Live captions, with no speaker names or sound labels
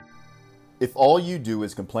If all you do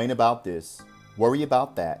is complain about this, worry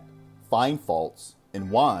about that, find faults, and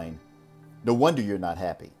whine, no wonder you're not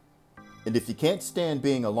happy. And if you can't stand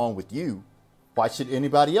being alone with you, why should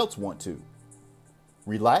anybody else want to?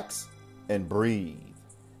 Relax and breathe.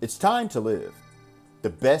 It's time to live. The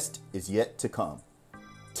best is yet to come.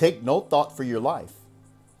 Take no thought for your life,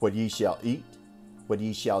 what ye shall eat, what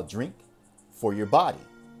ye shall drink, for your body,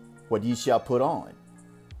 what ye shall put on.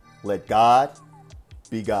 Let God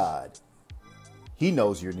be God. He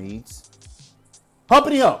knows your needs.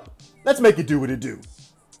 Humpity hump. Let's make it do what it do.